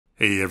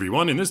Hey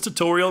everyone, in this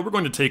tutorial we're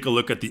going to take a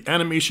look at the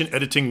animation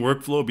editing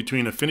workflow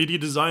between Affinity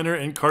Designer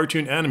and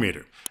Cartoon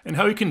Animator, and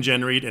how you can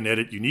generate and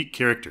edit unique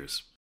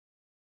characters.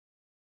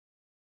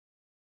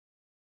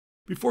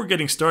 Before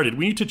getting started,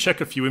 we need to check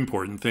a few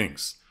important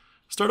things.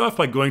 Start off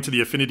by going to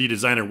the Affinity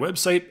Designer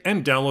website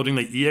and downloading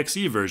the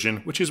EXE version,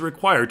 which is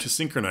required to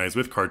synchronize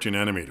with Cartoon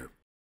Animator.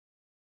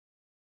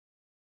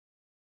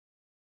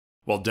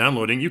 While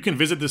downloading, you can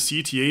visit the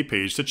CTA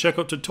page to check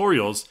out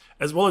tutorials,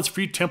 as well as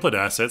free template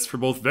assets for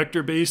both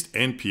vector-based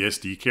and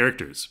PSD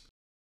characters.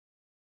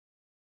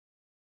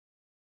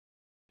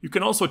 You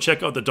can also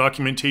check out the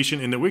documentation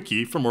in the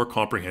wiki for more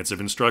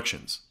comprehensive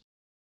instructions.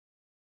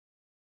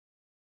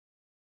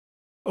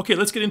 Okay,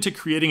 let's get into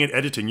creating and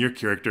editing your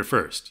character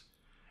first.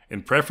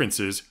 In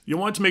Preferences,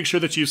 you'll want to make sure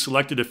that you've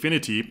selected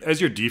Affinity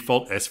as your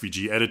default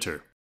SVG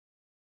editor.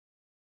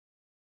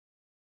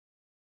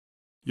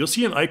 You'll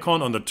see an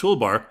icon on the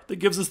toolbar that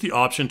gives us the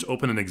option to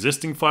open an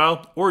existing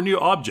file or a new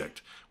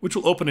object, which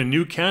will open a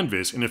new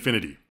canvas in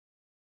Affinity.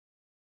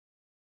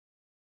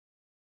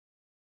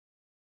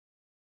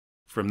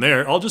 From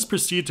there, I'll just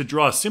proceed to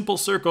draw a simple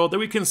circle that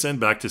we can send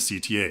back to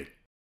CTA.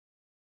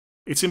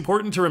 It's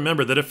important to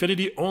remember that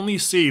Affinity only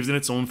saves in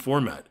its own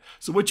format,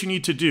 so what you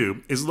need to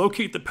do is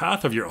locate the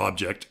path of your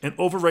object and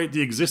overwrite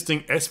the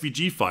existing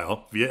SVG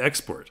file via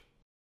export.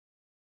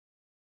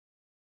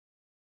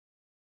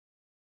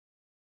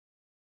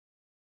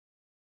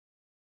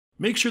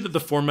 Make sure that the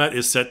format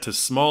is set to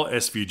small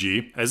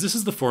SVG, as this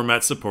is the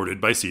format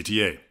supported by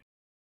CTA.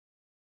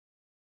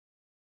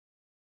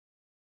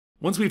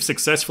 Once we've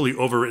successfully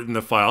overwritten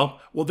the file,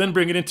 we'll then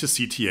bring it into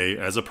CTA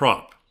as a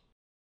prop.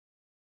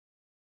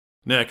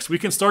 Next, we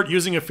can start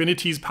using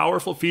Affinity's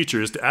powerful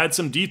features to add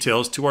some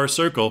details to our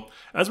circle,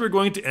 as we're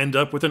going to end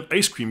up with an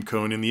ice cream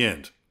cone in the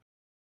end.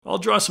 I'll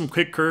draw some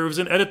quick curves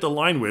and edit the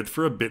line width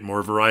for a bit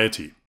more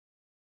variety.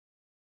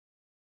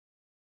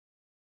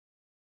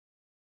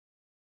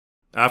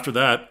 After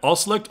that, I'll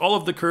select all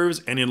of the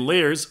curves and in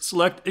Layers,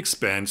 select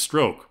Expand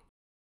Stroke.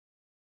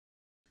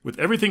 With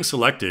everything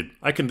selected,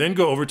 I can then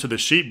go over to the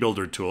Shape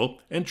Builder tool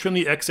and trim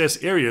the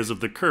excess areas of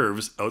the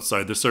curves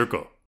outside the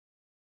circle.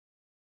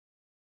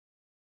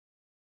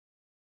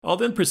 I'll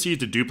then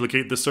proceed to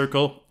duplicate the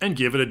circle and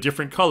give it a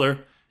different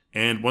color,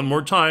 and one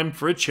more time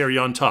for a cherry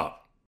on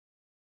top.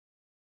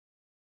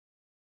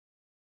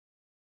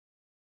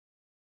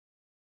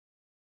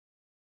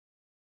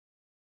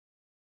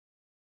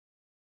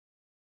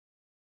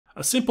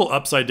 A simple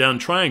upside-down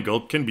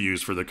triangle can be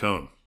used for the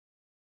cone.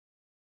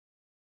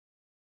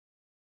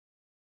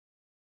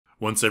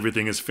 Once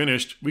everything is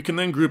finished, we can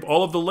then group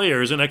all of the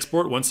layers and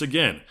export once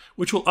again,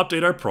 which will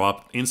update our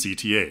prop in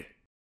CTA.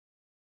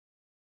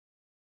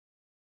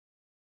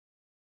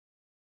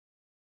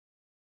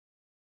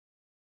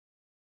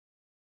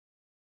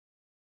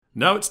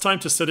 Now it's time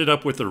to set it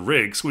up with a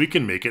rig so we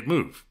can make it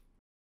move.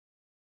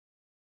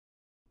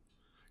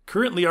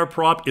 Currently our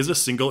prop is a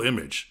single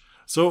image,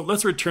 so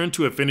let's return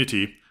to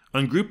Affinity,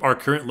 ungroup our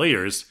current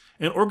layers,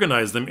 and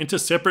organize them into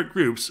separate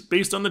groups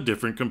based on the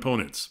different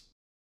components.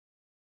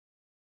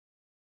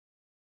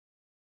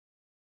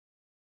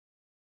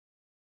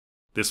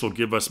 This will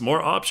give us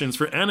more options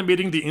for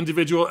animating the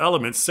individual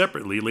elements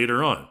separately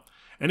later on,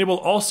 and it will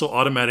also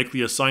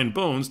automatically assign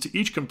bones to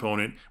each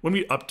component when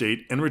we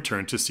update and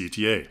return to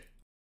CTA.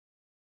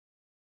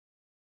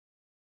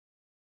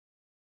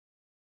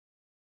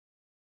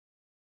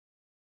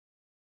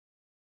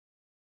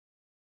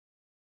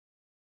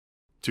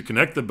 To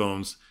connect the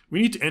bones,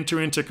 we need to enter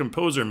into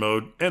Composer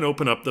mode and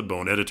open up the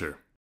bone editor.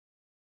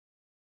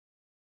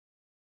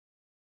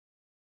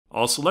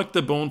 I'll select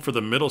the bone for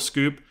the middle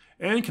scoop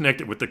and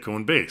connect it with the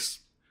cone base.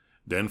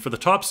 Then for the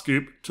top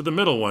scoop to the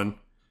middle one,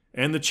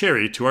 and the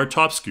cherry to our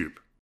top scoop.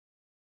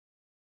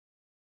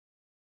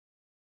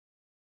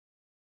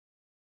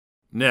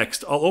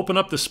 Next, I'll open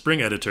up the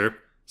spring editor,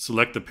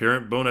 select the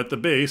parent bone at the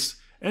base,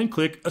 and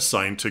click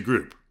Assign to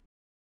Group.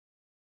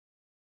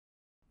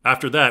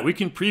 After that, we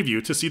can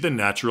preview to see the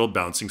natural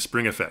bouncing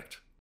spring effect.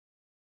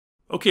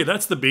 Okay,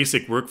 that's the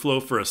basic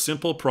workflow for a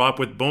simple prop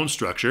with bone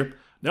structure.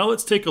 Now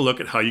let's take a look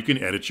at how you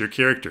can edit your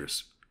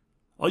characters.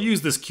 I'll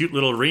use this cute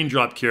little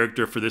raindrop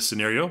character for this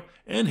scenario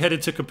and head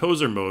into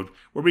Composer mode,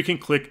 where we can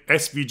click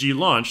SVG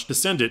Launch to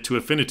send it to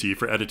Affinity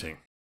for editing.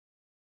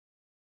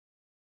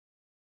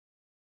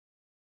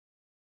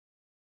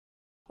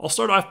 I'll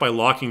start off by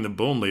locking the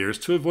bone layers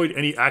to avoid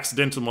any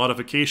accidental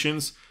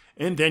modifications,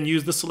 and then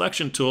use the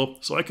selection tool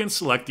so I can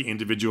select the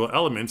individual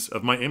elements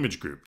of my image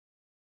group.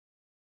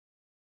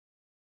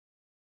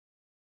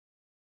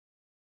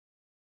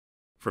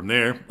 From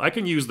there, I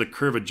can use the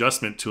Curve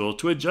Adjustment tool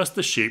to adjust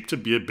the shape to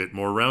be a bit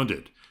more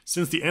rounded,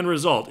 since the end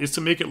result is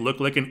to make it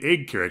look like an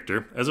egg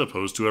character as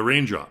opposed to a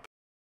raindrop.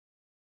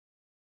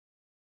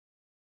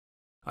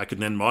 I can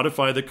then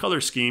modify the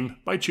color scheme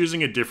by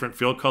choosing a different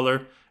fill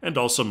color and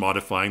also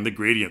modifying the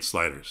gradient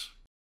sliders.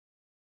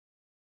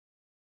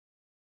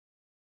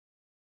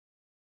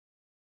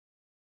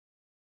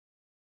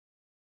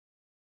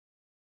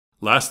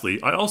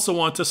 Lastly, I also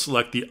want to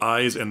select the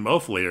eyes and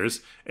mouth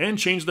layers and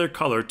change their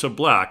color to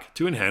black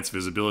to enhance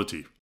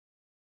visibility.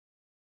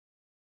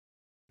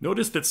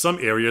 Notice that some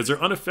areas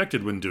are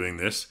unaffected when doing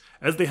this,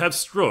 as they have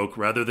stroke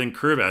rather than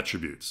curve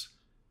attributes.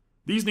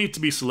 These need to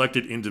be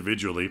selected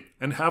individually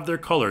and have their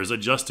colors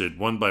adjusted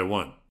one by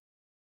one.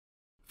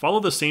 Follow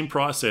the same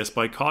process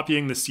by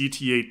copying the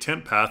CTA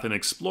temp path in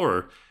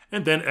Explorer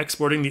and then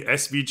exporting the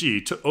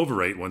SVG to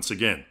overwrite once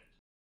again.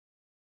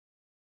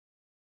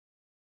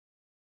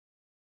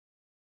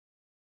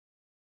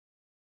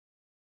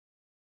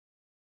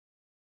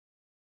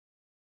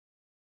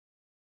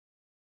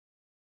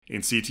 In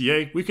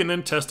CTA, we can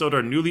then test out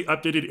our newly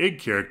updated egg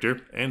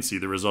character and see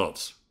the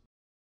results.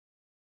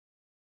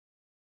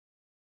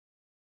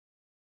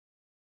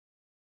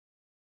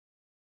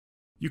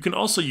 You can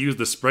also use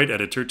the sprite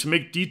editor to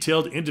make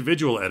detailed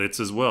individual edits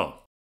as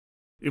well.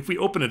 If we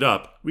open it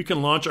up, we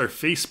can launch our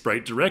face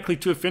sprite directly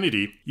to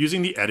Affinity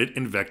using the Edit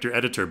in Vector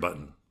Editor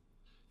button.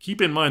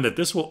 Keep in mind that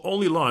this will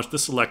only launch the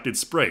selected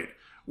sprite,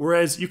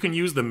 whereas you can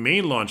use the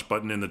main launch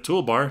button in the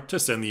toolbar to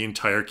send the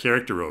entire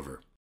character over.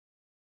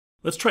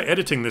 Let's try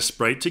editing this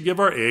sprite to give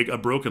our egg a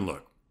broken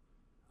look.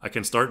 I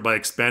can start by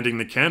expanding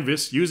the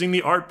canvas using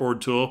the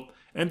Artboard tool,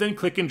 and then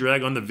click and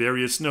drag on the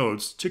various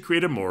nodes to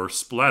create a more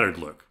splattered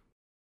look.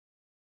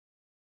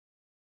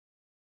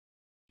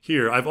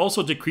 Here, I've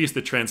also decreased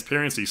the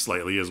transparency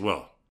slightly as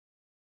well.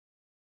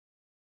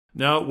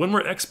 Now, when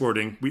we're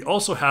exporting, we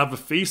also have a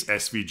face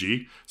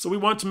SVG, so we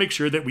want to make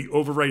sure that we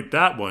overwrite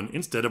that one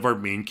instead of our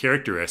main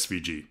character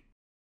SVG.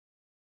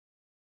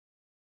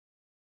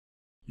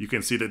 You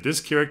can see that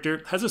this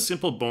character has a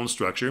simple bone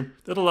structure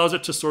that allows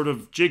it to sort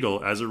of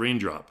jiggle as a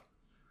raindrop.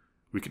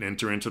 We can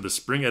enter into the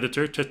Spring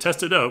editor to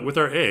test it out with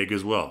our egg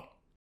as well.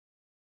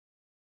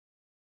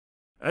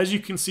 As you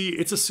can see,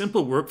 it's a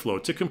simple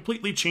workflow to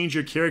completely change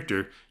your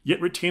character,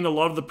 yet retain a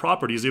lot of the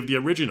properties of the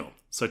original,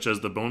 such as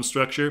the bone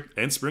structure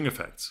and spring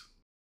effects.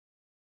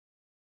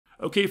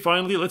 Okay,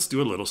 finally, let's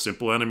do a little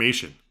simple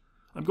animation.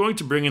 I'm going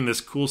to bring in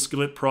this cool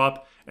skillet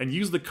prop and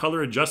use the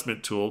color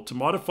adjustment tool to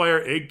modify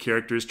our egg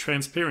character's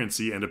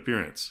transparency and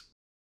appearance.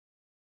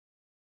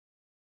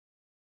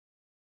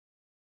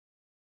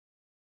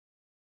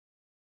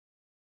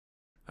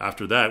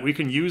 After that, we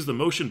can use the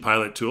motion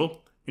pilot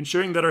tool,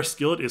 ensuring that our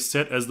skillet is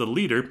set as the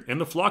leader in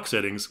the flock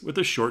settings with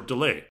a short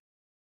delay.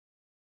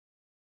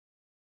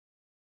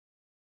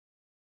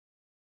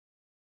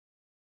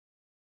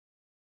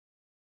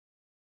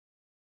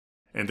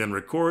 And then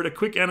record a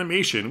quick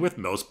animation with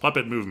mouse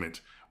puppet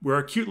movement, where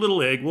our cute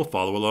little egg will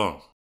follow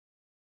along.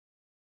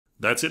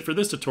 That's it for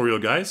this tutorial,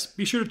 guys.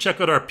 Be sure to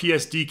check out our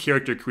PSD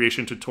character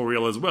creation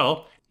tutorial as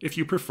well, if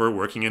you prefer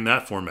working in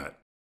that format.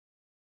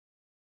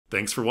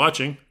 Thanks for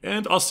watching,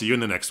 and I'll see you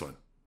in the next one.